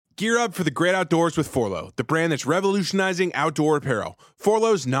Gear up for the great outdoors with Forlo, the brand that's revolutionizing outdoor apparel.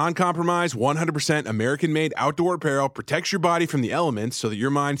 Forlo's non-compromise, 100% American-made outdoor apparel protects your body from the elements so that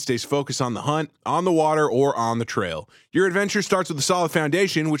your mind stays focused on the hunt, on the water, or on the trail. Your adventure starts with a solid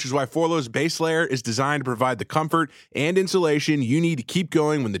foundation, which is why Forlo's base layer is designed to provide the comfort and insulation you need to keep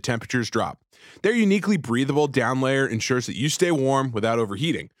going when the temperatures drop. Their uniquely breathable down layer ensures that you stay warm without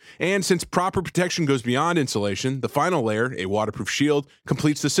overheating. And since proper protection goes beyond insulation, the final layer, a waterproof shield,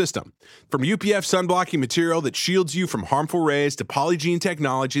 completes the system. From UPF sunblocking material that shields you from harmful rays to polygene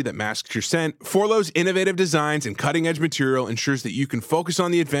technology that masks your scent, Forlo's innovative designs and cutting-edge material ensures that you can focus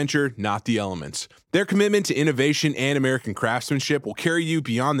on the adventure, not the elements. Their commitment to innovation and American craftsmanship will carry you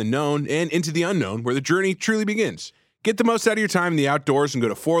beyond the known and into the unknown, where the journey truly begins. Get the most out of your time in the outdoors and go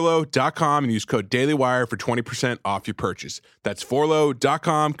to forlo.com and use code DailyWire for 20% off your purchase. That's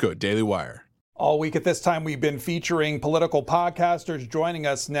forlo.com, code DailyWire. All week at this time, we've been featuring political podcasters. Joining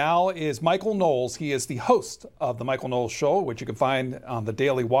us now is Michael Knowles. He is the host of The Michael Knowles Show, which you can find on the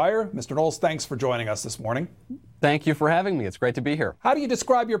Daily Wire. Mr. Knowles, thanks for joining us this morning. Thank you for having me. It's great to be here. How do you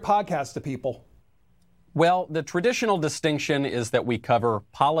describe your podcast to people? Well, the traditional distinction is that we cover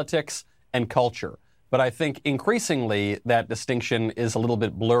politics and culture. But I think increasingly that distinction is a little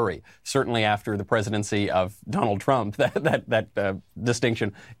bit blurry. Certainly after the presidency of Donald Trump, that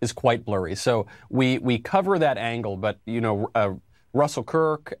distinction is quite blurry. So we cover that angle, but Russell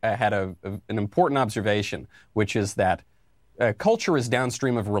Kirk had an important observation, which is that culture is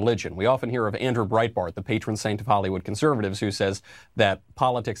downstream of religion. We often hear of Andrew Breitbart, the patron saint of Hollywood conservatives, who says that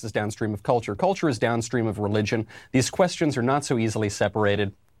politics is downstream of culture. Culture is downstream of religion. These questions are not so easily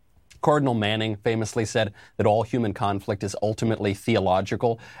separated. Cardinal Manning famously said that all human conflict is ultimately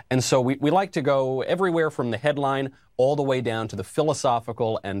theological. And so we like to go everywhere from the headline all the way down to the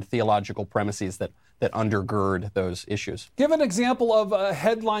philosophical and theological premises that undergird those issues. Give an example of a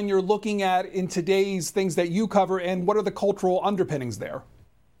headline you're looking at in today's things that you cover, and what are the cultural underpinnings there?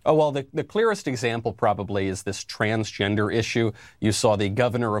 Oh, well, the clearest example probably is this transgender issue. You saw the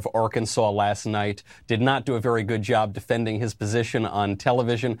governor of Arkansas last night did not do a very good job defending his position on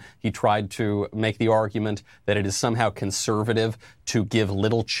television. He tried to make the argument that it is somehow conservative to give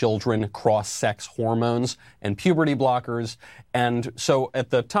little children cross-sex hormones and puberty blockers. And so at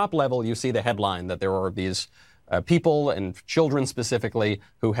the top level, you see the headline that there are these people and children specifically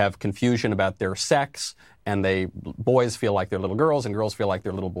who have confusion about their sex, and boys feel like they're little girls and girls feel like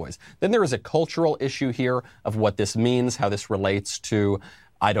they're little boys. Then there is a cultural issue here of what this means, how this relates to,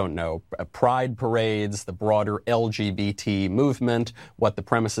 I don't know, pride parades, the broader LGBT movement, what the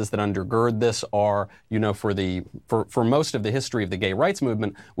premises that undergird this are. For most of the history of the gay rights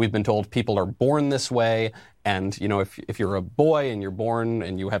movement, we've been told people are born this way. And, if you're a boy and you're born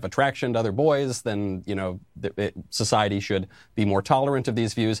and you have attraction to other boys, then, society should be more tolerant of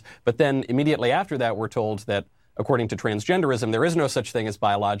these views. But then immediately after that, we're told that according to transgenderism, there is no such thing as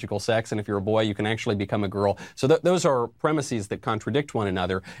biological sex. And if you're a boy, you can actually become a girl. So those are premises that contradict one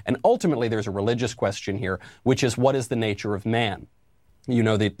another. And ultimately, there's a religious question here, which is, what is the nature of man?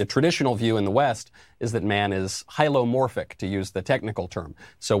 The traditional view in the West is that man is hylomorphic, to use the technical term.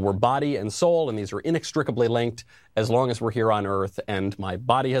 So we're body and soul, and these are inextricably linked as long as we're here on Earth, and my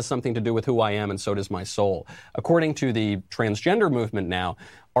body has something to do with who I am, and so does my soul. According to the transgender movement now,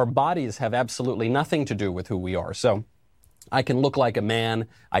 our bodies have absolutely nothing to do with who we are. So I can look like a man,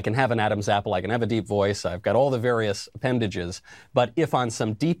 I can have an Adam's apple, I can have a deep voice, I've got all the various appendages, but if on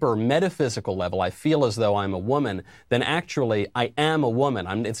some deeper metaphysical level I feel as though I'm a woman, then actually I am a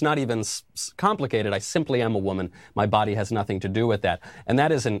woman. It's not even complicated, I simply am a woman. My body has nothing to do with that. And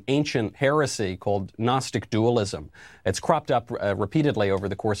that is an ancient heresy called Gnostic dualism. It's cropped up repeatedly over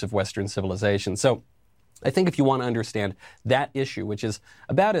the course of Western civilization. So I think if you want to understand that issue, which is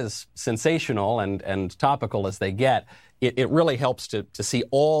about as sensational and topical as they get, it really helps to see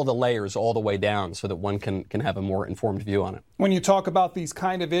all the layers all the way down so that one can have a more informed view on it. When you talk about these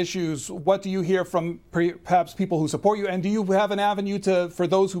kind of issues, what do you hear from perhaps people who support you? And do you have an avenue for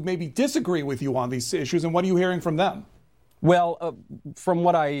those who maybe disagree with you on these issues? And what are you hearing from them? Well, from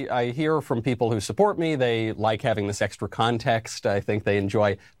what I hear from people who support me, they like having this extra context. I think they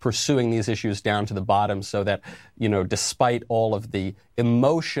enjoy pursuing these issues down to the bottom so that, despite all of the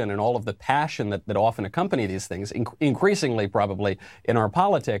emotion and all of the passion that often accompany these things, increasingly probably in our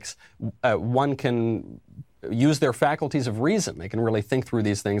politics, one can use their faculties of reason. They can really think through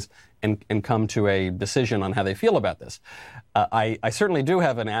these things and come to a decision on how they feel about this. I certainly do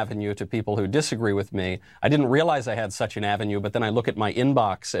have an avenue to people who disagree with me. I didn't realize I had such an avenue, but then I look at my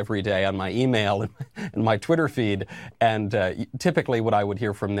inbox every day on my email and my Twitter feed, and typically what I would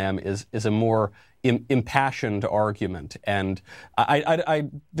hear from them is a more impassioned argument. And I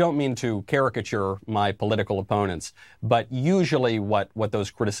don't mean to caricature my political opponents, but usually what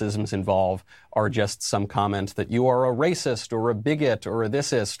those criticisms involve are just some comment that you are a racist or a bigot or a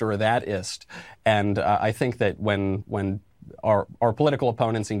thisist or a thatist. And I think that when our political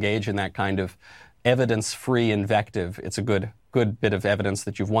opponents engage in that kind of evidence-free invective, it's a good bit of evidence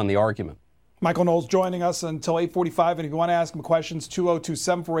that you've won the argument. Michael Knowles joining us until 8:45, and if you want to ask him questions,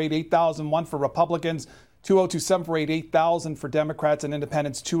 202-748-8001 for Republicans, 202-748-8000 for Democrats and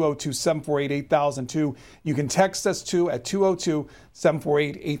Independents, 202-748-8002. You can text us too at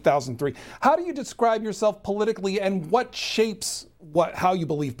 202-748-8003. How do you describe yourself politically, and what shapes how you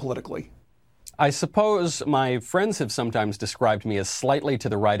believe politically? I suppose my friends have sometimes described me as slightly to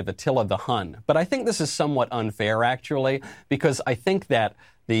the right of Attila the Hun, but I think this is somewhat unfair, actually, because I think that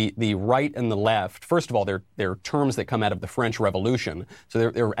the right and the left, first of all, they're terms that come out of the French Revolution,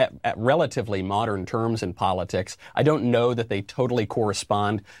 so they're at relatively modern terms in politics. I don't know that they totally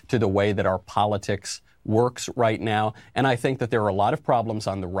correspond to the way that our politics works right now, and I think that there are a lot of problems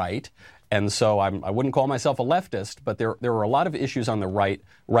on the right. And so I wouldn't call myself a leftist, but there are a lot of issues on the right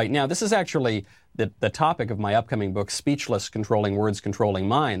now. This is actually the topic of my upcoming book, Speechless: Controlling Words, Controlling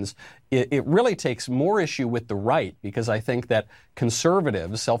Minds. It really takes more issue with the right, because I think that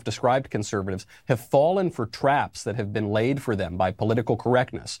conservatives, self-described conservatives, have fallen for traps that have been laid for them by political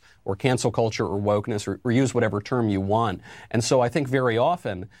correctness or cancel culture or wokeness, or use whatever term you want. And so I think very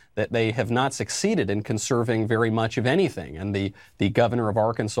often that they have not succeeded in conserving very much of anything. And the governor of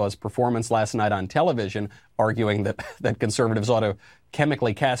Arkansas's performance last night on television, arguing that conservatives ought to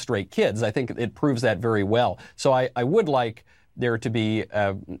chemically castrate kids, I think it proves that very well. So I would like there to be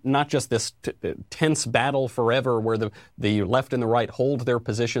not just this tense battle forever where the left and the right hold their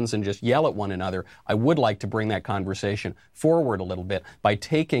positions and just yell at one another. I would like to bring that conversation forward a little bit by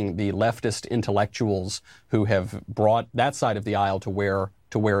taking the leftist intellectuals who have brought that side of the aisle to where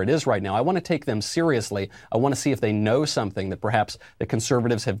it is right now. I want to take them seriously. I want to see if they know something that perhaps the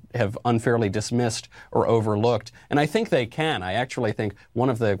conservatives have unfairly dismissed or overlooked. And I think they can. I actually think one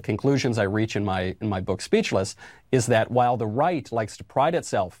of the conclusions I reach in my book, Speechless, is that while the right likes to pride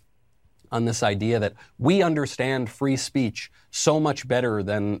itself on this idea that we understand free speech so much better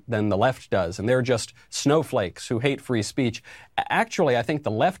than the left does, and they're just snowflakes who hate free speech. Actually, I think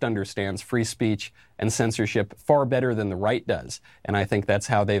the left understands free speech and censorship far better than the right does. And I think that's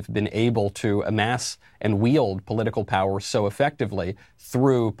how they've been able to amass and wield political power so effectively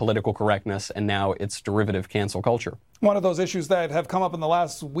through political correctness and now its derivative cancel culture. One of those issues that have come up in the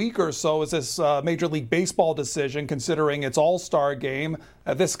last week or so is this Major League Baseball decision considering its All-Star game.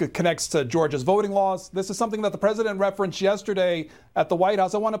 This connects to Georgia's voting laws. This is something that the president referenced yesterday at the White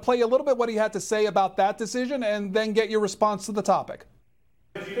House. I want to play a little bit what he had to say about that decision and then get your response to the topic.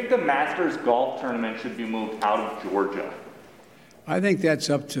 Do you think the Masters golf tournament should be moved out of Georgia? I think that's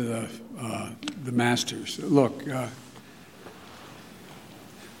up to the Masters. Look,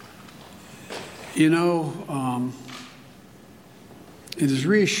 it is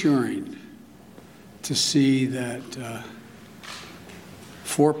reassuring to see that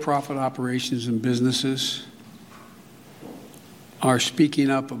for-profit operations and businesses are speaking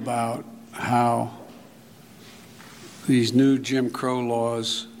up about how these new Jim Crow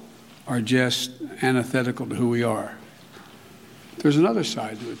laws are just antithetical to who we are. There's another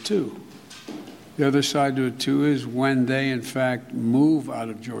side to it, too. The other side to it, too, is when they, in fact, move out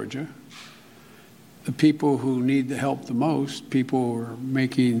of Georgia, the people who need the help the most, people who are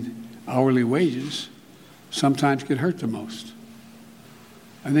making hourly wages, sometimes get hurt the most.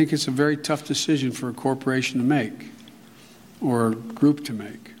 I think it's a very tough decision for a corporation to make or a group to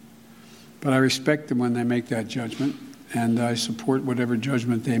make. But I respect them when they make that judgment, and I support whatever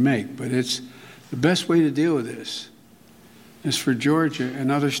judgment they make. But it's the best way to deal with this is for Georgia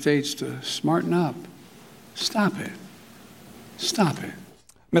and other states to smarten up. Stop it. Stop it.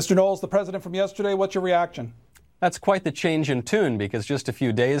 Mr. Knowles, the president from yesterday, what's your reaction? That's quite the change in tune, because just a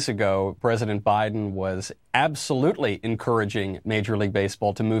few days ago, President Biden was absolutely encouraging Major League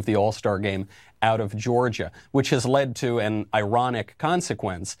Baseball to move the All-Star game out of Georgia, which has led to an ironic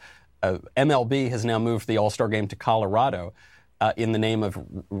consequence. MLB has now moved the All-Star game to Colorado in the name of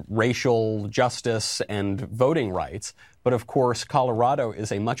racial justice and voting rights. But of course, Colorado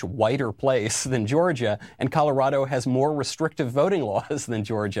is a much whiter place than Georgia, and Colorado has more restrictive voting laws than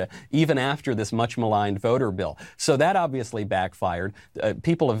Georgia, even after this much maligned voter bill. So that obviously backfired.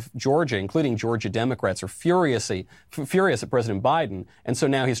 People of Georgia, including Georgia Democrats, are furious at President Biden, and so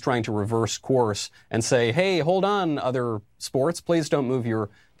now he's trying to reverse course and say, hey, hold on, other sports, please don't move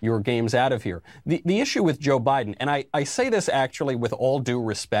your your games out of here. The issue with Joe Biden, and I say this actually with all due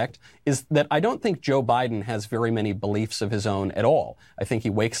respect, is that I don't think Joe Biden has very many beliefs of his own at all. I think he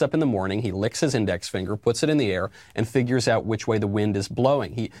wakes up in the morning, he licks his index finger, puts it in the air, and figures out which way the wind is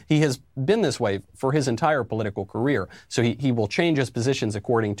blowing. He has been this way for his entire political career, so he will change his positions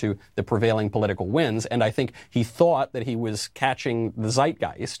according to the prevailing political winds, and I think he thought that he was catching the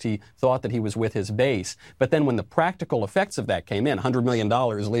zeitgeist. He thought that he was with his base. But then when the practical effects of that came in, $100 million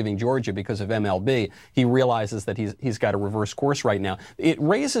leaving Georgia because of MLB, he realizes that he's got a reverse course right now. It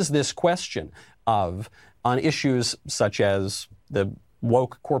raises this question of, on issues such as the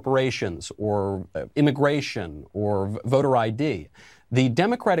woke corporations or immigration or voter ID, the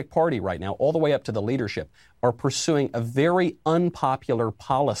Democratic Party right now, all the way up to the leadership, are pursuing a very unpopular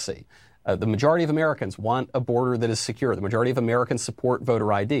policy. The majority of Americans want a border that is secure. The majority of Americans support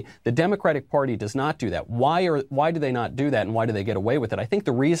voter ID. The Democratic Party does not do that. Why do they not do that, and why do they get away with it? I think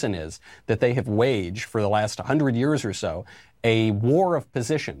the reason is that they have waged, for the last 100 years or so, a war of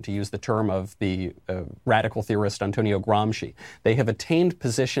position, to use the term of the radical theorist Antonio Gramsci. They have attained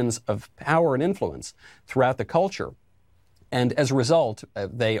positions of power and influence throughout the culture. And as a result,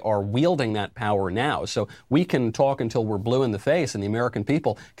 they are wielding that power now. So we can talk until we're blue in the face, and the American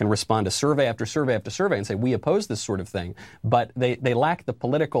people can respond to survey after survey after survey and say, we oppose this sort of thing. But they lack the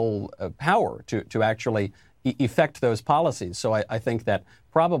political power to actually effect those policies. So I think that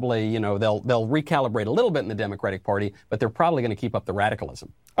probably, they'll recalibrate a little bit in the Democratic Party, but they're probably going to keep up the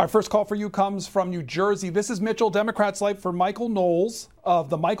radicalism. Our first call for you comes from New Jersey. This is Mitchell, Democrats Life, for Michael Knowles of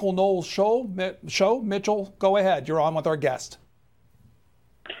the Michael Knowles Show. Mitchell, go ahead. You're on with our guest.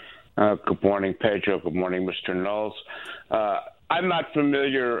 Good morning, Pedro. Good morning, Mr. Knowles. I'm not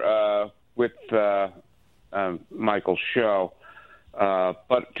familiar with Michael's show,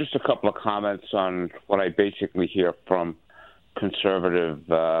 but just a couple of comments on what I basically hear from conservative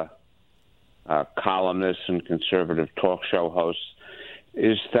columnists and conservative talk show hosts,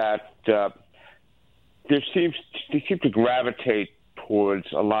 is that they seem to gravitate towards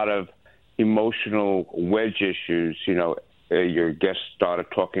a lot of emotional wedge issues. Your guest started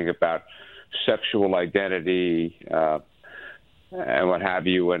talking about sexual identity and what have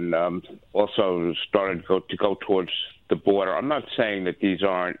you, and also started to go towards the border. I'm not saying that these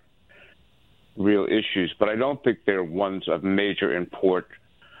aren't real issues, but I don't think they're ones of major import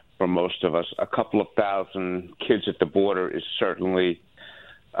for most of us. A couple of thousand kids at the border is certainly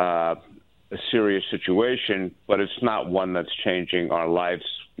a serious situation, but it's not one that's changing our lives.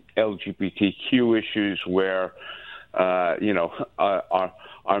 LGBTQ issues where, are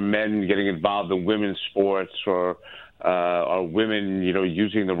men getting involved in women's sports, or are women,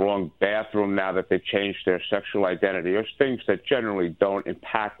 using the wrong bathroom now that they've changed their sexual identity, or things that generally don't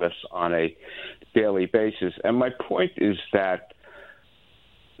impact us on a daily basis. And my point is that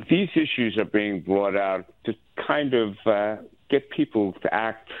these issues are being brought out to kind of get people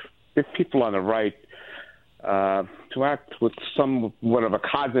on the right to act with somewhat of a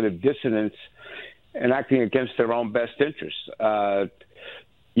cognitive dissonance and acting against their own best interests.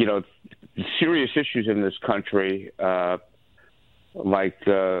 Serious issues in this country, like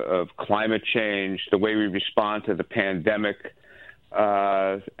climate change, the way we respond to the pandemic,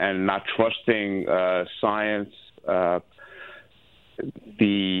 and not trusting science,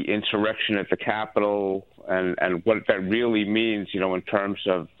 the insurrection at the Capitol, and what that really means, in terms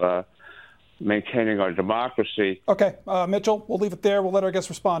of maintaining our democracy. Okay, Mitchell, we'll leave it there. We'll let our guests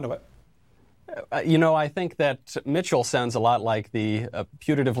respond to it. I think that Mitchell sounds a lot like the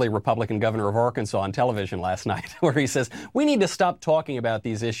putatively Republican governor of Arkansas on television last night, where he says, we need to stop talking about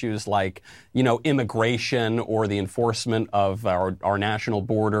these issues like, immigration or the enforcement of our national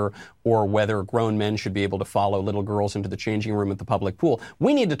border, or whether grown men should be able to follow little girls into the changing room at the public pool.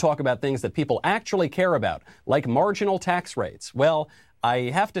 We need to talk about things that people actually care about, like marginal tax rates. Well, I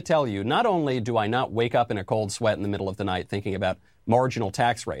have to tell you, not only do I not wake up in a cold sweat in the middle of the night thinking about marginal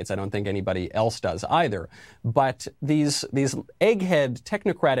tax rates, I don't think anybody else does either, but these egghead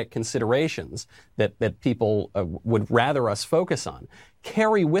technocratic considerations that people would rather us focus on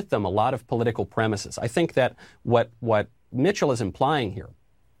carry with them a lot of political premises. I think that what Mitchell is implying here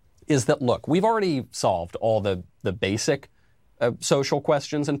is that, look, we've already solved all the basic social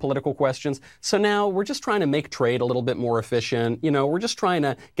questions and political questions. So now we're just trying to make trade a little bit more efficient. We're just trying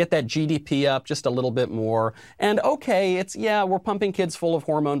to get that GDP up just a little bit more. And okay, we're pumping kids full of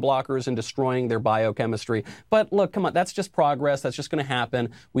hormone blockers and destroying their biochemistry. But look, come on, that's just progress. That's just going to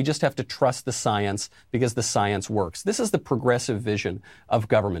happen. We just have to trust the science because the science works. This is the progressive vision of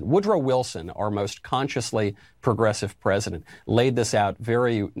government. Woodrow Wilson, our most consciously progressive president, laid this out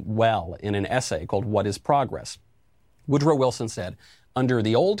very well in an essay called What is Progress? Woodrow Wilson said, under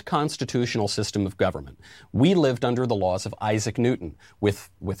the old constitutional system of government, we lived under the laws of Isaac Newton with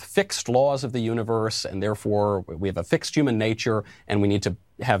fixed laws of the universe, and therefore we have a fixed human nature, and we need to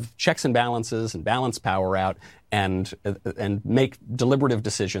have checks and balances and balance power out and make deliberative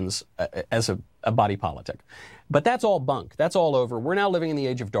decisions as a body politic. But that's all bunk. That's all over. We're now living in the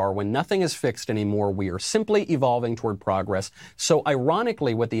age of Darwin. Nothing is fixed anymore. We are simply evolving toward progress. So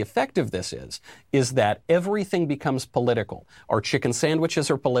ironically, what the effect of this is that everything becomes political. Our chicken sandwiches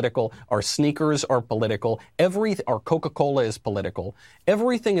are political. Our sneakers are political. Our Coca-Cola is political.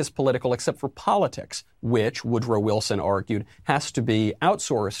 Everything is political except for politics, which, Woodrow Wilson argued, has to be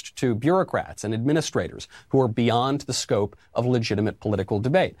outsourced to bureaucrats and administrators who are beyond the scope of legitimate political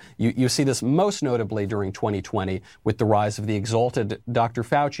debate. You see this most notably during 2020 with the rise of the exalted Dr.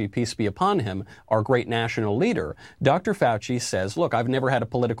 Fauci, peace be upon him, our great national leader. Dr. Fauci says, look, I've never had a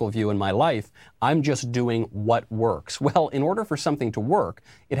political view in my life. I'm just doing what works. Well, in order for something to work,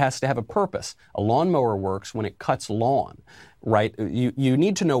 it has to have a purpose. A lawnmower works when it cuts lawn, right? You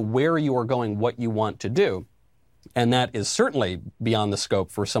need to know where you are going, what you want to do. And that is certainly beyond the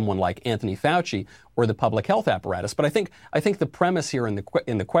scope for someone like Anthony Fauci or the public health apparatus. But I think the premise here in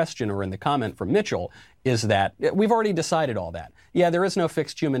the question or in the comment from Mitchell is that we've already decided all that. Yeah, there is no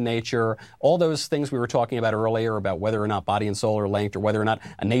fixed human nature. All those things we were talking about earlier about whether or not body and soul are linked or whether or not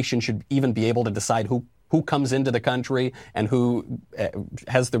a nation should even be able to decide who comes into the country and who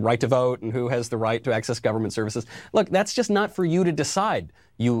has the right to vote and who has the right to access government services. Look, that's just not for you to decide,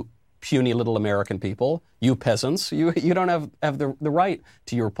 you puny little American people, you peasants. You don't have the right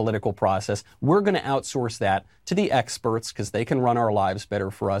to your political process. We're going to outsource that to the experts because they can run our lives better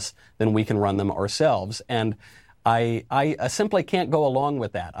for us than we can run them ourselves. And I simply can't go along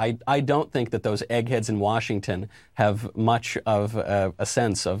with that. I don't think that those eggheads in Washington have much of a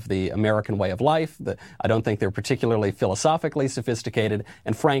sense of the American way of life. I don't think they're particularly philosophically sophisticated.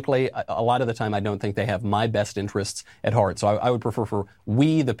 And frankly, a lot of the time, I don't think they have my best interests at heart. So I would prefer for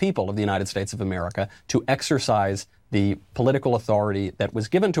we, the people of the United States of America, to exercise the political authority that was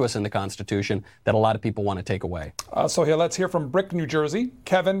given to us in the Constitution that a lot of people want to take away. So here, let's hear from Brick, New Jersey.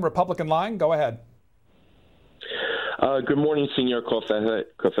 Kevin, Republican line, go ahead. Good morning, Senor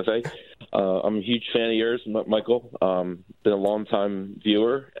Covfefe. I'm a huge fan of yours, Michael. Been a long-time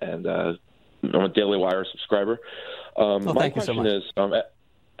viewer, and I'm a Daily Wire subscriber. My question is,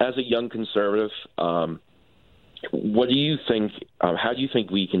 as a young conservative, what do you think? How do you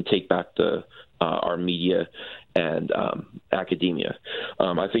think we can take back our media and academia?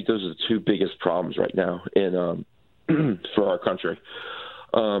 I think those are the two biggest problems right now in for our country.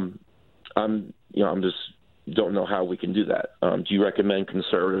 I'm just don't know how we can do that. Do you recommend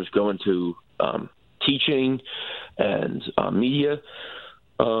conservatives go into teaching and media?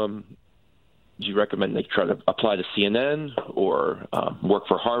 Do you recommend they try to apply to CNN or work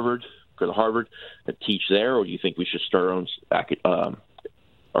for Harvard, go to Harvard and teach there? Or do you think we should start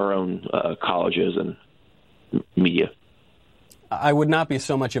our own colleges and media? I would not be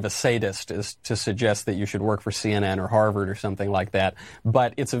so much of a sadist as to suggest that you should work for CNN or Harvard or something like that.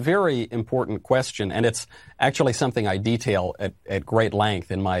 But it's a very important question, and it's actually something I detail at great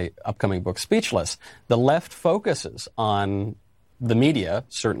length in my upcoming book, Speechless. The left focuses on the media,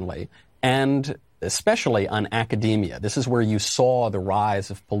 certainly, and especially on academia. This is where you saw the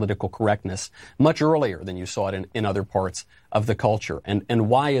rise of political correctness much earlier than you saw it in other parts of the culture. And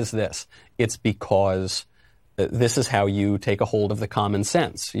why is this? It's because this is how you take a hold of the common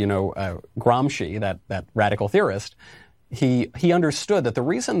sense. Gramsci, that radical theorist, he understood that the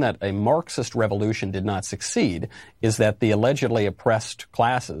reason that a Marxist revolution did not succeed is that the allegedly oppressed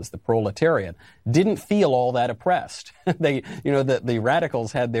classes, the proletariat, didn't feel all that oppressed. The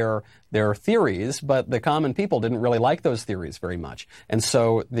radicals had their theories, but the common people didn't really like those theories very much. And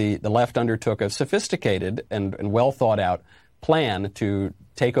so the left undertook a sophisticated and well thought out plan to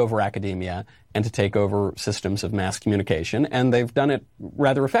take over academia and to take over systems of mass communication, and they've done it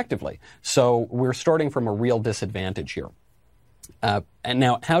rather effectively. So we're starting from a real disadvantage here. And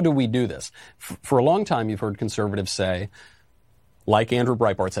now, how do we do this? For a long time, you've heard conservatives say, like Andrew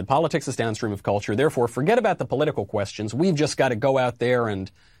Breitbart said, politics is downstream of culture, therefore forget about the political questions. We've just got to go out there and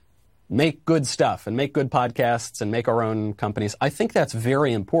make good stuff and make good podcasts and make our own companies. I think that's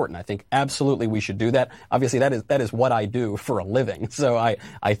very important. I think absolutely we should do that. Obviously, that is what I do for a living. So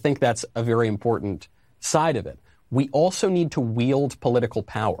I think that's a very important side of it. We also need to wield political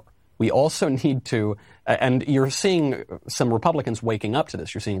power. We also need to, and you're seeing some Republicans waking up to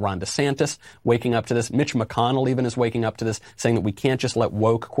this. You're seeing Ron DeSantis waking up to this. Mitch McConnell even is waking up to this, saying that we can't just let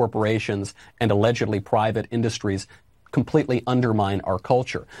woke corporations and allegedly private industries completely undermine our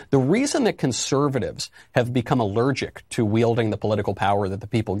culture. The reason that conservatives have become allergic to wielding the political power that the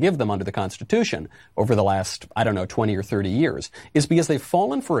people give them under the Constitution over the last, 20 or 30 years is because they've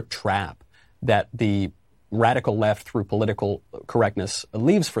fallen for a trap that the radical left, through political correctness,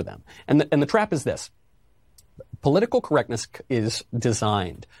 leaves for them. And the trap is this. Political correctness is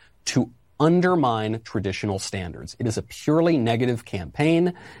designed to undermine traditional standards. It is a purely negative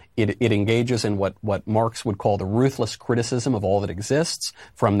campaign. It engages in what Marx would call the ruthless criticism of all that exists.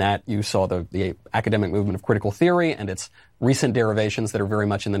 From that, you saw the academic movement of critical theory and its recent derivations that are very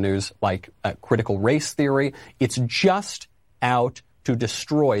much in the news, like critical race theory. It's just out to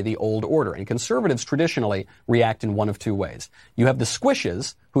destroy the old order. And conservatives traditionally react in one of two ways. You have the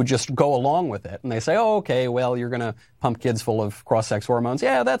squishes who just go along with it, and they say, oh, okay, well, you're going to pump kids full of cross-sex hormones.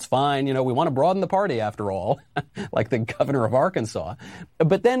 Yeah, that's fine. We want to broaden the party after all, like the governor of Arkansas.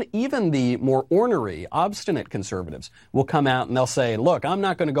 But then even the more ornery, obstinate conservatives will come out and they'll say, look, I'm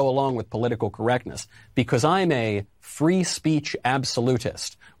not going to go along with political correctness because I'm a free speech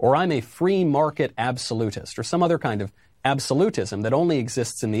absolutist, or I'm a free market absolutist, or some other kind of absolutism that only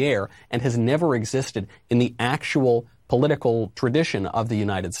exists in the air and has never existed in the actual political tradition of the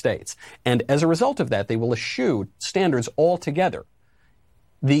United States. And as a result of that, they will eschew standards altogether.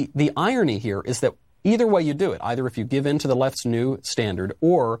 The irony here is that either way you do it, either if you give in to the left's new standard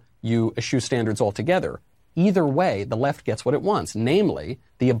or you eschew standards altogether, either way, the left gets what it wants, namely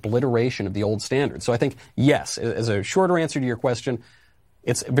the obliteration of the old standards. So I think, yes, as a shorter answer to your question,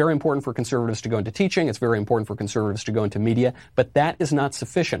 it's very important for conservatives to go into teaching. It's very important for conservatives to go into media. But that is not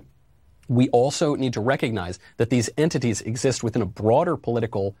sufficient. We also need to recognize that these entities exist within a broader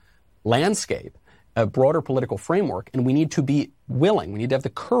political landscape, a broader political framework, and we need to be willing, we need to have the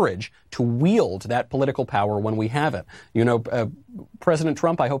courage to wield that political power when we have it. President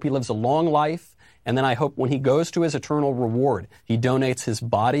Trump, I hope he lives a long life. And then I hope when he goes to his eternal reward, he donates his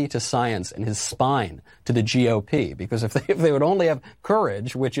body to science and his spine to the GOP. Because if they would only have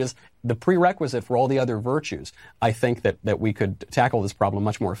courage, which is the prerequisite for all the other virtues, I think that we could tackle this problem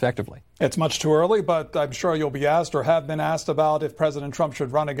much more effectively. It's much too early, but I'm sure you'll be asked or have been asked about if President Trump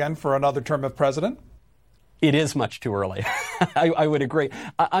should run again for another term of president. It is much too early. I would agree.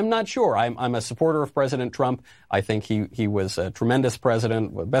 I'm not sure. I'm a supporter of President Trump. I think he was a tremendous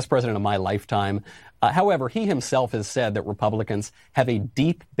president, best president of my lifetime. However, he himself has said that Republicans have a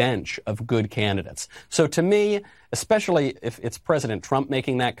deep bench of good candidates. So to me, especially if it's President Trump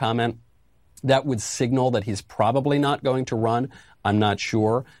making that comment, that would signal that he's probably not going to run. I'm not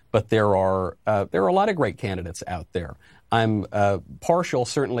sure, but there are a lot of great candidates out there. I'm partial,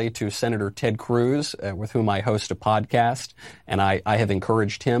 certainly, to Senator Ted Cruz, with whom I host a podcast, and I have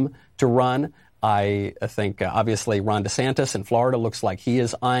encouraged him to run. I think, obviously, Ron DeSantis in Florida looks like he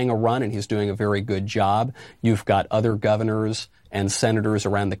is eyeing a run, and he's doing a very good job. You've got other governors and senators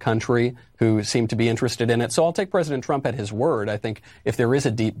around the country who seem to be interested in it. So I'll take President Trump at his word. I think if there is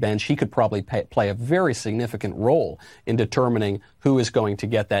a deep bench, he could probably play a very significant role in determining who is going to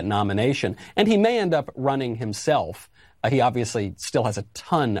get that nomination. And he may end up running himself. He obviously still has a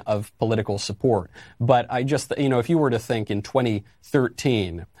ton of political support. But I just, if you were to think in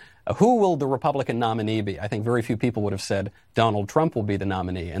 2013, who will the Republican nominee be? I think very few people would have said Donald Trump will be the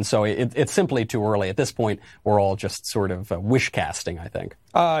nominee. And so it's simply too early. At this point, we're all just sort of wish casting, I think.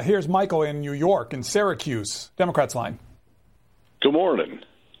 Here's Michael in New York, in Syracuse. Democrats line. Good morning.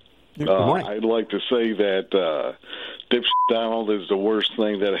 Good morning. I'd like to say that Donald is the worst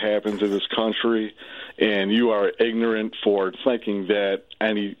thing that happens in this country, and you are ignorant for thinking that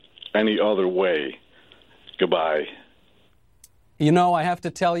any other way. Goodbye. I have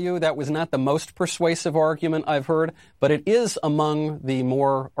to tell you, that was not the most persuasive argument I've heard, but it is among the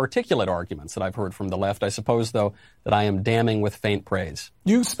more articulate arguments that I've heard from the left. I suppose, though, that I am damning with faint praise.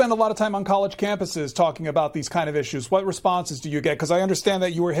 You spend a lot of time on college campuses talking about these kind of issues. What responses do you get? Because I understand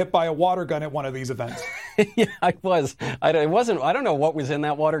that you were hit by a water gun at one of these events. Yeah, I was. I don't know what was in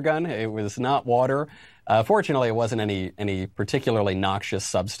that water gun. It was not water. Fortunately, it wasn't any particularly noxious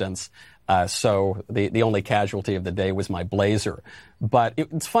substance. So the only casualty of the day was my blazer. But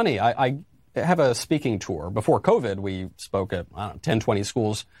it's funny, I have a speaking tour. Before COVID, we spoke at 10, 20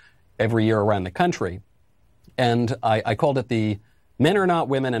 schools every year around the country. And I called it the Men Are Not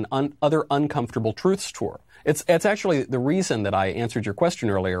Women and Other Uncomfortable Truths Tour. It's actually the reason that I answered your question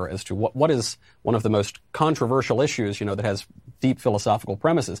earlier as to what is one of the most controversial issues, that has deep philosophical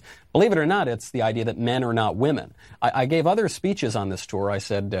premises. Believe it or not, it's the idea that men are not women. I gave other speeches on this tour. I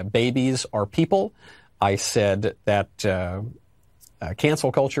said babies are people. I said that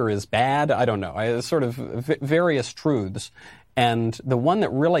cancel culture is bad. I don't know. Sort of various truths. And the one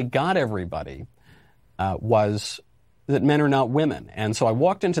that really got everybody was that men are not women. And so I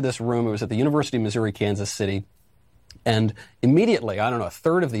walked into this room. It was at the University of Missouri, Kansas City. And immediately, I don't know, a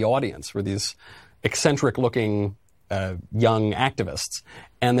third of the audience were these eccentric-looking young activists.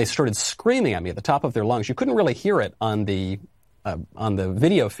 And they started screaming at me at the top of their lungs. You couldn't really hear it on the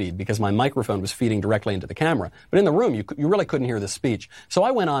video feed because my microphone was feeding directly into the camera. But in the room, you really couldn't hear the speech. So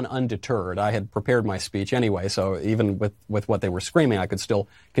I went on undeterred. I had prepared my speech anyway, so even with what they were screaming, I could still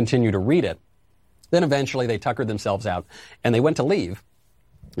continue to read it. Then eventually they tuckered themselves out, and they went to leave.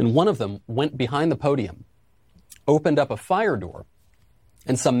 And one of them went behind the podium, opened up a fire door,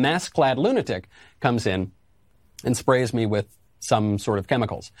 and some mask-clad lunatic comes in and sprays me with some sort of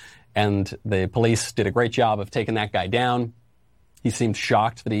chemicals. And the police did a great job of taking that guy down. He seemed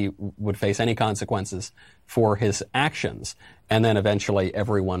shocked that he would face any consequences for his actions. And then eventually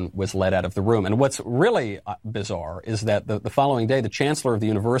everyone was led out of the room. And what's really bizarre is that the following day, the chancellor of the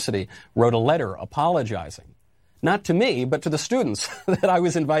university wrote a letter apologizing, not to me, but to the students that I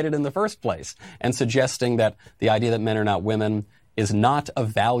was invited in the first place, and suggesting that the idea that men are not women is not a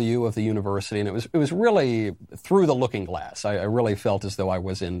value of the university. And it was really through the looking glass. I really felt as though I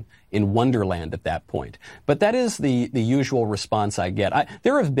was in Wonderland at that point. But that is the usual response I get.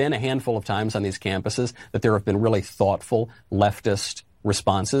 There have been a handful of times on these campuses that there have been really thoughtful leftist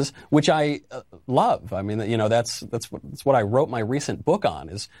responses, which I love. I mean, that's what I wrote my recent book on,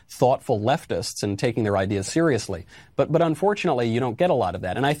 is thoughtful leftists and taking their ideas seriously. But unfortunately, you don't get a lot of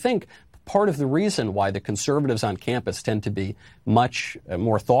that. And I think part of the reason why the conservatives on campus tend to be much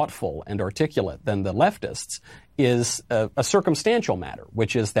more thoughtful and articulate than the leftists is a circumstantial matter,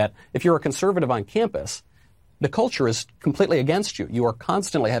 which is that if you're a conservative on campus, the culture is completely against you. You are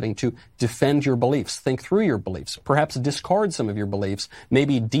constantly having to defend your beliefs, think through your beliefs, perhaps discard some of your beliefs,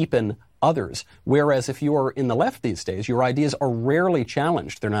 maybe deepen others. Whereas if you are in the left these days, your ideas are rarely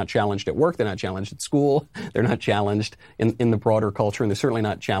challenged. They're not challenged at work. They're not challenged at school. They're not challenged in the broader culture, and they're certainly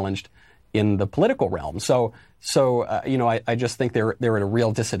not challenged in the political realm. So I just think they're at a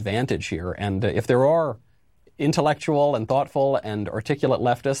real disadvantage here. And if there are intellectual and thoughtful and articulate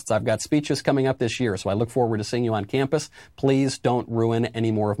leftists, I've got speeches coming up this year, so I look forward to seeing you on campus. Please don't ruin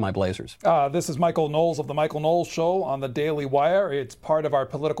any more of my blazers. This is Michael Knowles of The Michael Knowles Show on the Daily Wire. It's part of our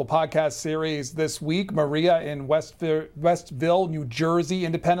political podcast series this week. Maria in Westville, New Jersey,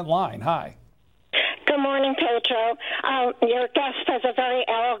 Independent Line. Hi. Good morning, Pedro. Your guest has a very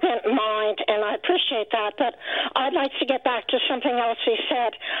elegant mind, and I appreciate that. But I'd like to get back to something else he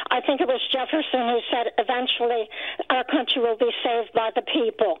said. I think it was Jefferson who said eventually our country will be saved by the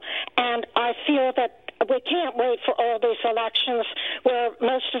people. And I feel that we can't wait for all these elections where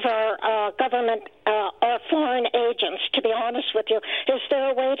most of our government are foreign agents, to be honest with you. Is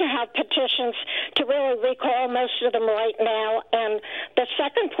there a way to have petitions to really recall most of them right now? And the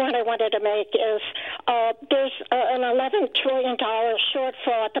second point I wanted to make is there's an $11 trillion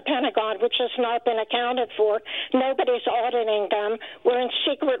shortfall at the Pentagon, which has not been accounted for. Nobody's auditing them. We're in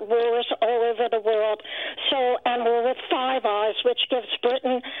secret wars all over the world. And we're with Five Eyes, which gives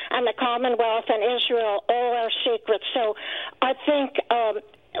Britain and the Commonwealth and Israel all our secrets. So I think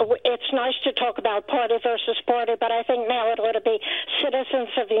it's nice to talk about party versus party, but I think now it ought to be citizens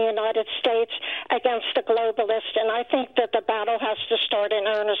of the United States against the globalists, and I think that the battle has to start in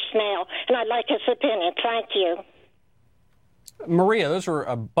earnest now, and I'd like his opinion. Thank you. Maria, those are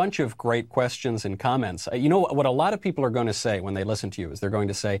a bunch of great questions and comments. You know what a lot of people are going to say when they listen to you is they're going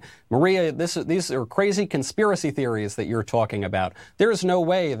to say, Maria, these are crazy conspiracy theories that you're talking about. There is no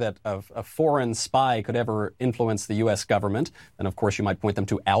way that a foreign spy could ever influence the U.S. government. And of course, you might point them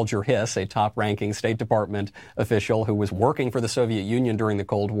to Alger Hiss, a top-ranking State Department official who was working for the Soviet Union during the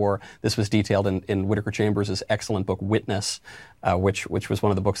Cold War. This was detailed in Whittaker Chambers' excellent book, Witness, which was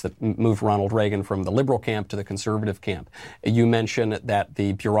one of the books that moved Ronald Reagan from the liberal camp to the conservative camp. You mentioned that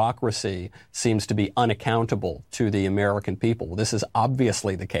the bureaucracy seems to be unaccountable to the American people. This is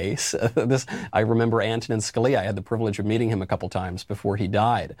obviously the case. I remember Antonin Scalia. I had the privilege of meeting him a couple times before he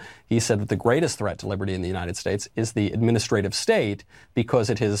died. He said that the greatest threat to liberty in the United States is the administrative state because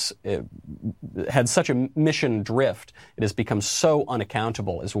it had such a mission drift. It has become so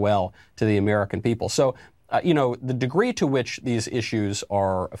unaccountable as well to the American people. So the degree to which these issues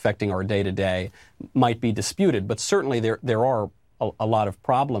are affecting our day-to-day might be disputed, but certainly there are a lot of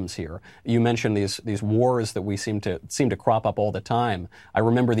problems here. You mentioned these wars that we seem to crop up all the time. I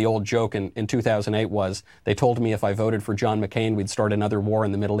remember the old joke in 2008 was, they told me if I voted for John McCain, we'd start another war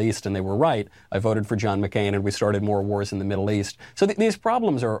in the Middle East, and they were right. I voted for John McCain, and we started more wars in the Middle East. So these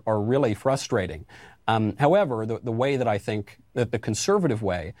problems are really frustrating. However, the way that I think, that the conservative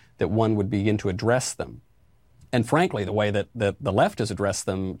way that one would begin to address them, and frankly, the way that the left has addressed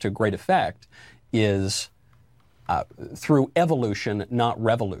them to great effect, is through evolution, not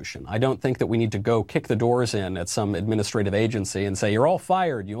revolution. I don't think that we need to go kick the doors in at some administrative agency and say, you're all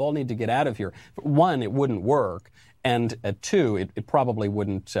fired, you all need to get out of here. One, it wouldn't work, and two, it probably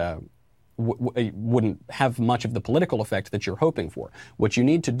wouldn't have much of the political effect that you're hoping for. What you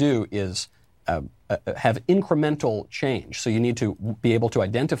need to do is have incremental change. So you need to be able to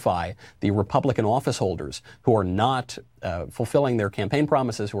identify the Republican office holders who are not fulfilling their campaign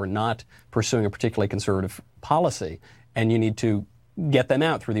promises, who are not pursuing a particularly conservative policy, and you need to get them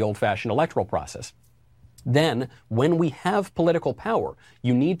out through the old-fashioned electoral process. Then, when we have political power,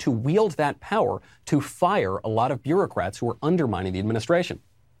 you need to wield that power to fire a lot of bureaucrats who are undermining the administration.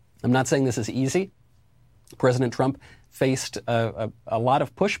 I'm not saying this is easy. President Trump faced a lot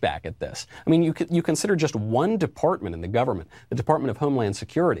of pushback at this. I mean, you consider just one department in the government, the Department of Homeland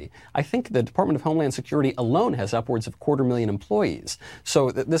Security. I think the Department of Homeland Security alone has upwards of 250,000 employees.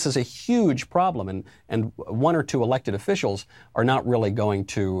 So this is a huge problem, and one or two elected officials are not really going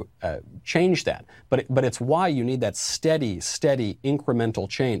to change that. But it's why you need that steady, incremental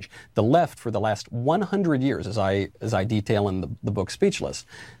change. The left, for the last 100 years, as I detail in the book Speechless,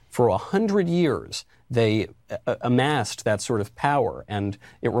 for 100 years, they amassed that sort of power. And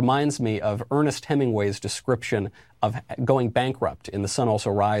it reminds me of Ernest Hemingway's description of going bankrupt in The Sun Also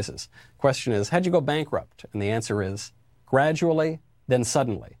Rises. Question is, how'd you go bankrupt? And the answer is, gradually, then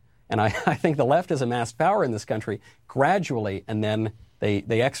suddenly. And I think the left has amassed power in this country gradually, and then they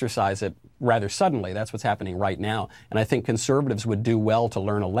exercise it rather suddenly. That's what's happening right now. And I think conservatives would do well to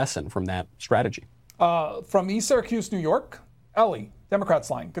learn a lesson from that strategy. From East Syracuse, New York, Ellie, Democrats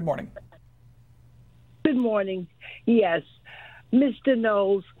line. Good morning. Good morning. Yes. Mr.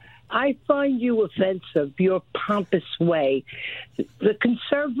 Knowles, I find you offensive, your pompous way. The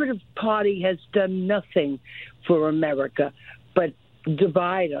Conservative Party has done nothing for America but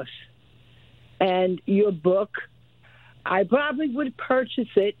divide us. And your book, I probably would purchase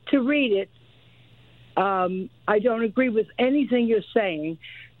it to read it. I don't agree with anything you're saying.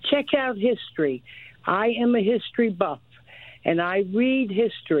 Check out history. I am a history buff. And I read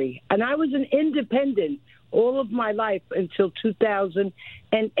history. And I was an independent all of my life until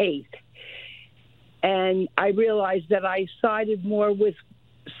 2008. And I realized that I sided more with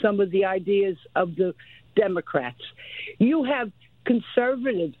some of the ideas of the Democrats. You have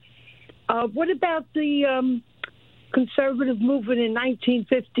conservative. What about the conservative movement in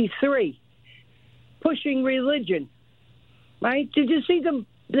 1953? Pushing religion, right? Did you see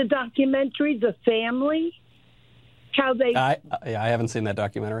the documentary, The Family? How they? I haven't seen that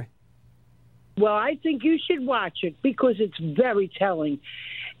documentary. Well, I think you should watch it because it's very telling.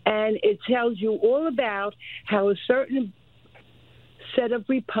 And it tells you all about how a certain set of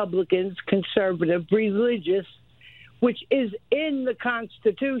Republicans, conservative, religious, which is in the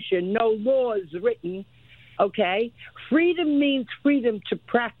Constitution, no laws written, okay? Freedom means freedom to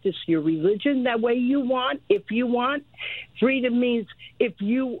practice your religion that way you want, if you want. Freedom means if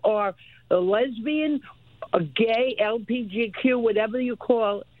you are a lesbian, a gay, LGBTQ, whatever you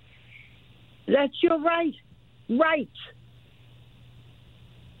call it, that's your right. Right.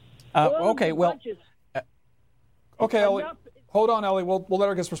 Okay, well... Okay, Ellie. Hold on, Ellie. We'll let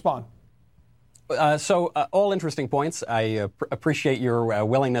our guests respond. All interesting points. I appreciate your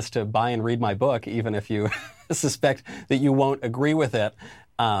willingness to buy and read my book, even if you suspect that you won't agree with it.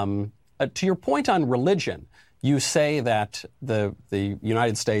 To your point on religion, you say that the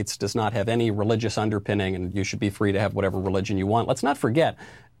United States does not have any religious underpinning and you should be free to have whatever religion you want. Let's not forget,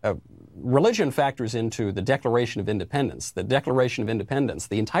 religion factors into the Declaration of Independence. The Declaration of Independence,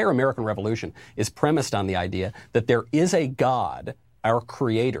 the entire American Revolution, is premised on the idea that there is a God, our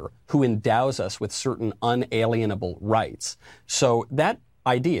creator, who endows us with certain unalienable rights. So that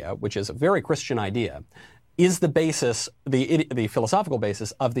idea, which is a very Christian idea, is the basis, the philosophical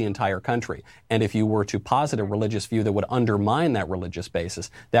basis of the entire country. And if you were to posit a religious view that would undermine that religious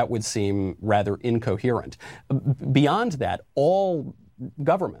basis, that would seem rather incoherent. Beyond that, all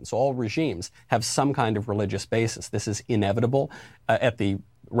governments, all regimes have some kind of religious basis. This is inevitable. At the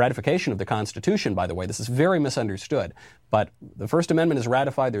ratification of the Constitution, by the way, this is very misunderstood, but the First Amendment is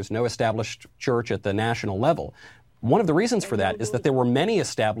ratified. There's no established church at the national level. One of the reasons for that is that there were many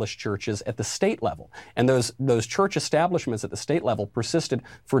established churches at the state level, and those church establishments at the state level persisted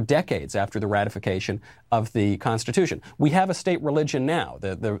for decades after the ratification of the Constitution. We have a state religion now.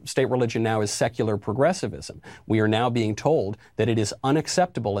 The state religion now is secular progressivism. We are now being told that it is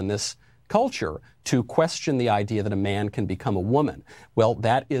unacceptable in this culture to question the idea that a man can become a woman. Well,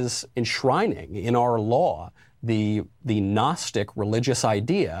 that is enshrining in our law the Gnostic religious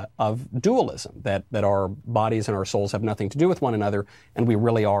idea of dualism, that our bodies and our souls have nothing to do with one another, and we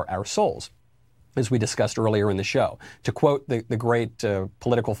really are our souls. as we discussed earlier in the show. To quote the great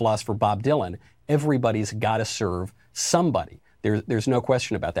political philosopher Bob Dylan, everybody's got to serve somebody. There's no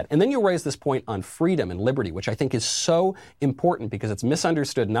question about that. And then you raise this point on freedom and liberty, which I think is so important because it's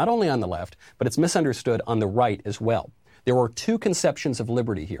misunderstood not only on the left, but it's misunderstood on the right as well. There are two conceptions of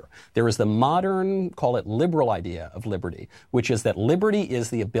liberty here. There is the modern, call it liberal idea of liberty, which is that liberty is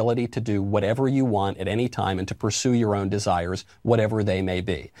the ability to do whatever you want at any time and to pursue your own desires, whatever they may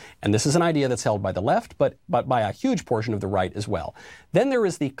be. And this is an idea that's held by the left, but by a huge portion of the right as well. Then there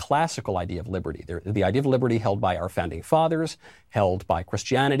is the classical idea of liberty, the idea of liberty held by our founding fathers, held by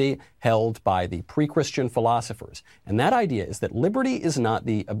Christianity, held by the pre-Christian philosophers. And that idea is that liberty is not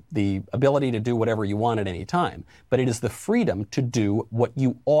the ability to do whatever you want at any time, but it is the freedom to do what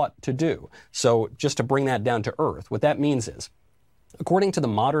you ought to do. So just to bring that down to earth, what that means is, according to the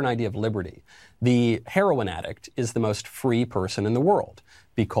modern idea of liberty, the heroin addict is the most free person in the world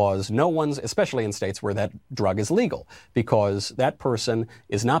because no one's, especially in states where that drug is legal, because that person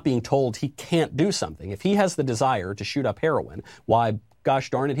is not being told he can't do something. If he has the desire to shoot up heroin, why, gosh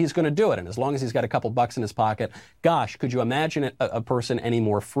darn it, he's going to do it. And as long as he's got a couple bucks in his pocket, gosh, could you imagine a person any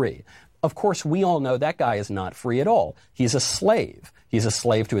more free? Of course, we all know that guy is not free at all. He's a slave. He's a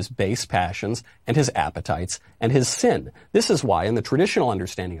slave to his base passions and his appetites and his sin. This is why, in the traditional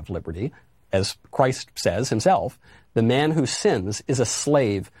understanding of liberty, as Christ says himself, the man who sins is a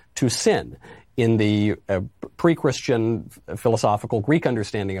slave to sin. In the pre-Christian philosophical Greek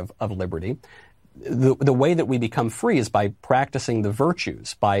understanding of liberty, the way that we become free is by practicing the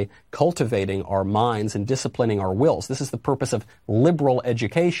virtues, by cultivating our minds and disciplining our wills. This is the purpose of liberal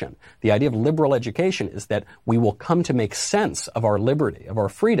education. The idea of liberal education is that we will come to make sense of our liberty, of our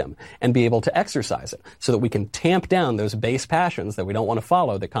freedom, and be able to exercise it so that we can tamp down those base passions that we don't want to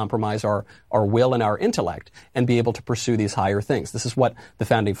follow, that compromise our will and our intellect, and be able to pursue these higher things. This is what the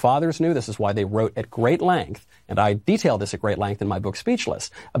Founding Fathers knew. This is why they wrote at great length, and I detail this at great length in my book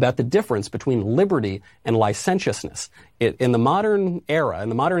Speechless, about the difference between liberty and licentiousness. In the modern era, in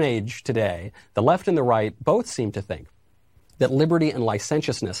the modern age today, the left and the right both seem to think that liberty and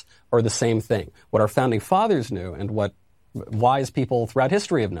licentiousness are the same thing. What our Founding Fathers knew and what wise people throughout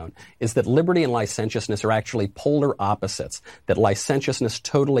history have known is that liberty and licentiousness are actually polar opposites, that licentiousness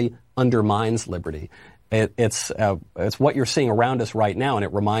totally undermines liberty. It's what you're seeing around us right now, and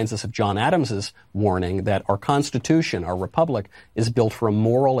it reminds us of John Adams's warning that our Constitution, our republic, is built for a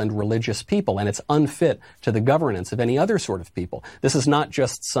moral and religious people, and it's unfit to the governance of any other sort of people. This is not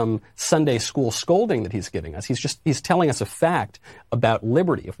just some Sunday school scolding that he's giving us. He's telling us a fact about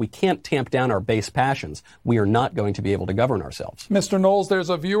liberty. If we can't tamp down our base passions, we are not going to be able to govern ourselves. Mr. Knowles, there's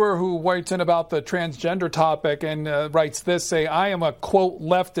a viewer who writes in about the transgender topic and writes this, say, I am a, quote,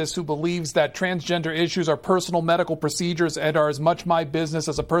 leftist who believes that transgender issues are personal medical procedures and are as much my business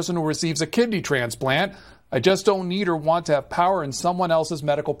as a person who receives a kidney transplant. I just don't need or want to have power in someone else's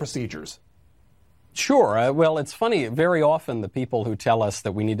medical procedures. Sure. Well, it's funny. Very often the people who tell us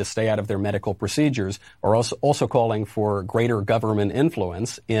that we need to stay out of their medical procedures are also calling for greater government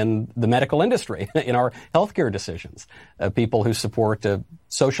influence in the medical industry, in our healthcare decisions. People who support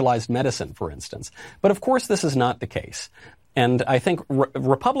socialized medicine, for instance. But of course, this is not the case. And I think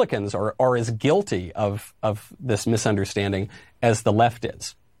Republicans are as guilty of this misunderstanding as the left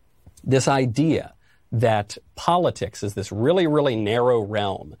is. This idea that politics is this really, really narrow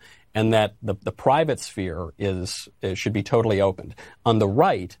realm and that the private sphere should be totally opened. On the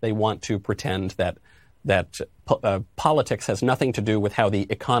right, they want to pretend that politics has nothing to do with how the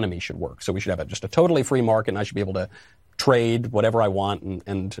economy should work. So we should have just a totally free market and I should be able to trade whatever I want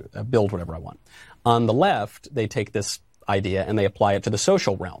and build whatever I want. On the left, they take this idea and they apply it to the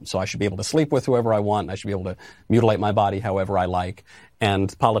social realm. So I should be able to sleep with whoever I want, and I should be able to mutilate my body however I like,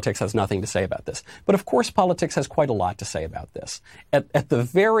 and politics has nothing to say about this. But of course, politics has quite a lot to say about this. At the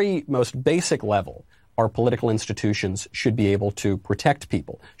very most basic level, our political institutions should be able to protect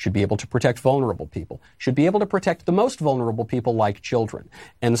people, should be able to protect vulnerable people, should be able to protect the most vulnerable people like children.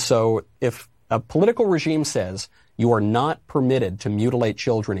 And so if a political regime says you are not permitted to mutilate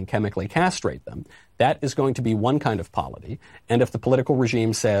children and chemically castrate them, that is going to be one kind of polity. And if the political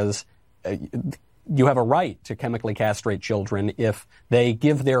regime says you have a right to chemically castrate children if they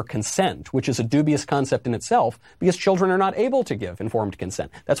give their consent, which is a dubious concept in itself because children are not able to give informed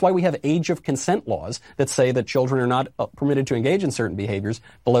consent. That's why we have age of consent laws that say that children are not permitted to engage in certain behaviors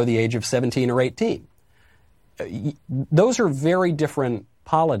below the age of 17 or 18. Those are very different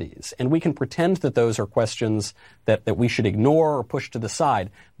polities, and we can pretend that those are questions that we should ignore or push to the side,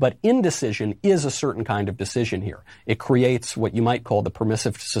 but indecision is a certain kind of decision here. It creates what you might call the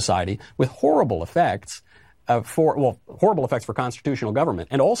permissive society with horrible effects horrible effects for constitutional government,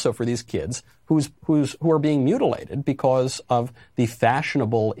 and also for these kids who are being mutilated because of the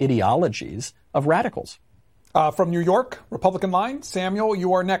fashionable ideologies of radicals. From New York, Republican line, Samuel,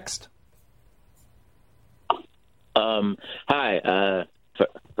 you are next. Hi.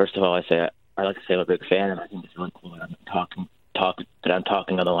 First of all, I'd like to say I'm a big fan, and I think it's really cool that I'm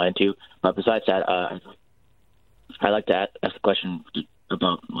talking on the line too. But besides that, I'd like to ask a question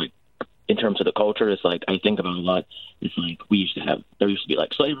about, like, in terms of the culture. It's like I think about a lot. It's like there used to be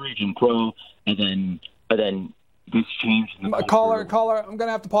like slavery, Jim Crow, and then this changed. Caller, I'm going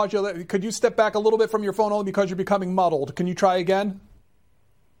to have to pause you. Could you step back a little bit from your phone only because you're becoming muddled? Can you try again?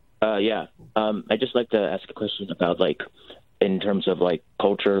 Yeah. I'd just like to ask a question about, like, in terms of, like,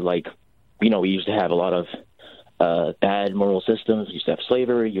 culture. Like, we used to have a lot of bad moral systems. We used to have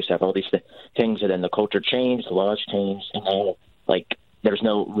slavery. We used to have all these things, and then the culture changed, the laws changed, and now, like, there's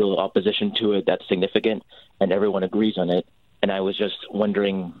no real opposition to it that's significant, and everyone agrees on it. And I was just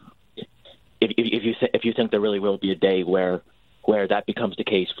wondering if you think there really will be a day where that becomes the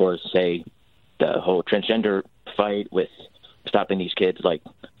case for, say, the whole transgender fight with stopping these kids, like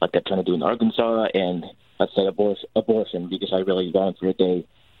they're trying to do in Arkansas, and let's say abortion, because I really long for a day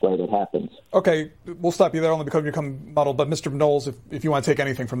where that happens. Okay, we'll stop you there only because you become muddled. But Mr. Knowles, if you want to take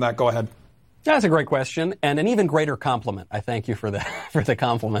anything from that, go ahead. That's a great question, and an even greater compliment. I thank you for the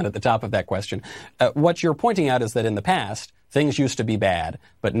compliment at the top of that question. What you're pointing out is that in the past, things used to be bad,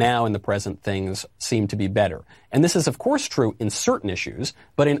 but now in the present, things seem to be better. And this is, of course, true in certain issues,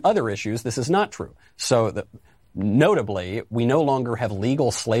 but in other issues, this is not true. So, notably, we no longer have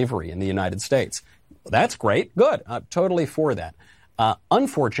legal slavery in the United States. That's great. Good. I'm totally for that.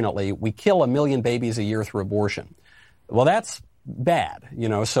 Unfortunately, we kill 1 million babies a year through abortion. Well, that's bad,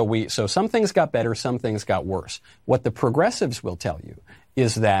 so some things got better, some things got worse. What the progressives will tell you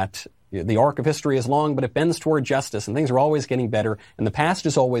is that the arc of history is long, but it bends toward justice, and things are always getting better, and the past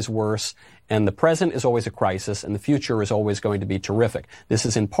is always worse, and the present is always a crisis, and the future is always going to be terrific. This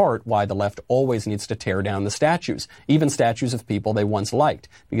is in part why the left always needs to tear down the statues, even statues of people they once liked,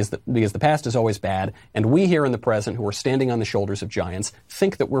 because the past is always bad, and we here in the present, who are standing on the shoulders of giants,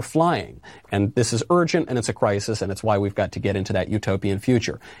 think that we're flying. And this is urgent, and it's a crisis, and it's why we've got to get into that utopian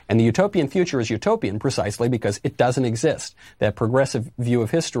future. And the utopian future is utopian precisely because it doesn't exist. That progressive view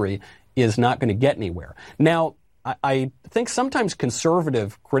of history is not going to get anywhere. Now, I think sometimes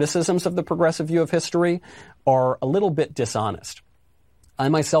conservative criticisms of the progressive view of history are a little bit dishonest. I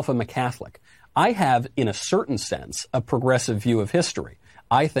myself am a Catholic. I have, in a certain sense, a progressive view of history.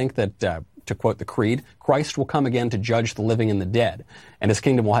 I think that, to quote the Creed, Christ will come again to judge the living and the dead, and his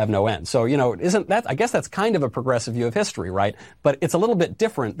kingdom will have no end. So, isn't that, I guess that's kind of a progressive view of history, right? But it's a little bit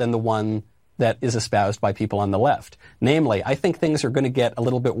different than the one that is espoused by people on the left. Namely, I think things are going to get a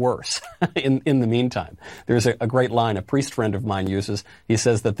little bit worse in the meantime. There's a great line a priest friend of mine uses. He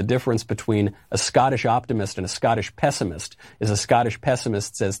says that the difference between a Scottish optimist and a Scottish pessimist is a Scottish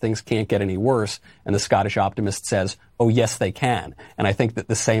pessimist says things can't get any worse, and the Scottish optimist says, oh, yes, they can. And I think that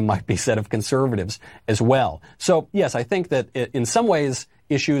the same might be said of conservatives as well. So, yes, I think that in some ways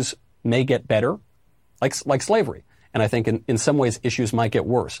issues may get better, like slavery. And I think in some ways issues might get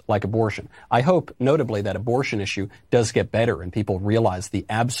worse, like abortion. I hope, notably, that abortion issue does get better and people realize the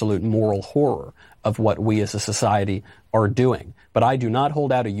absolute moral horror of what we as a society are doing. But I do not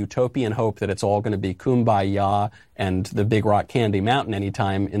hold out a utopian hope that it's all going to be kumbaya and the Big Rock Candy Mountain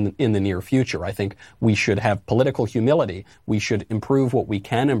anytime in the near future. I think we should have political humility. We should improve what we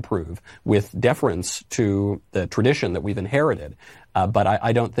can improve with deference to the tradition that we've inherited. But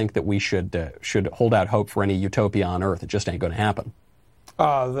I don't think that we should hold out hope for any utopia on earth. It just ain't going to happen.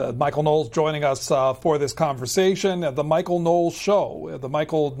 Michael Knowles joining us for this conversation. The Michael Knowles Show.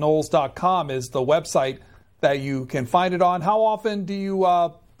 TheMichaelKnowles.com is the website that you can find it on. How often do you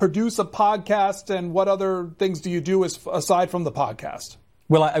produce a podcast, and what other things do you do aside from the podcast?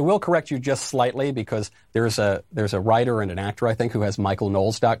 Well, I will correct you just slightly because there's a writer and an actor, I think, who has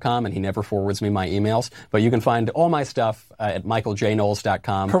MichaelKnowles.com, and he never forwards me my emails. But you can find all my stuff at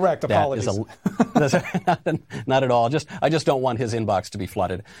MichaelJKnowles.com. Correct. Apologies. Not at all. I just don't want his inbox to be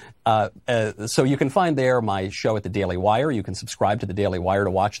flooded. So you can find there my show at the Daily Wire. You can subscribe to the Daily Wire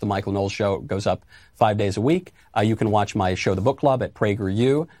to watch the Michael Knowles Show. It goes up 5 days a week. You can watch my show, The Book Club, at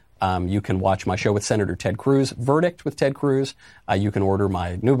PragerU. You can watch my show with Senator Ted Cruz, Verdict with Ted Cruz. You can order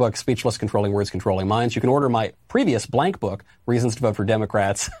my new book, Speechless, Controlling Words, Controlling Minds. You can order my previous blank book, Reasons to Vote for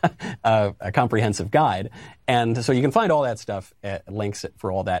Democrats, a comprehensive guide. And so you can find all that stuff, links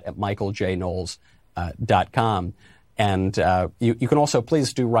for all that at michaeljknowles.com. And you can also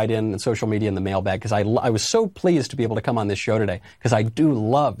please do write in social media in the mailbag, because I was so pleased to be able to come on this show today, because I do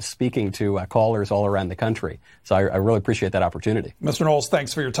love speaking to callers all around the country. So I really appreciate that opportunity. Mr. Knowles,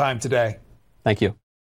 thanks for your time today. Thank you.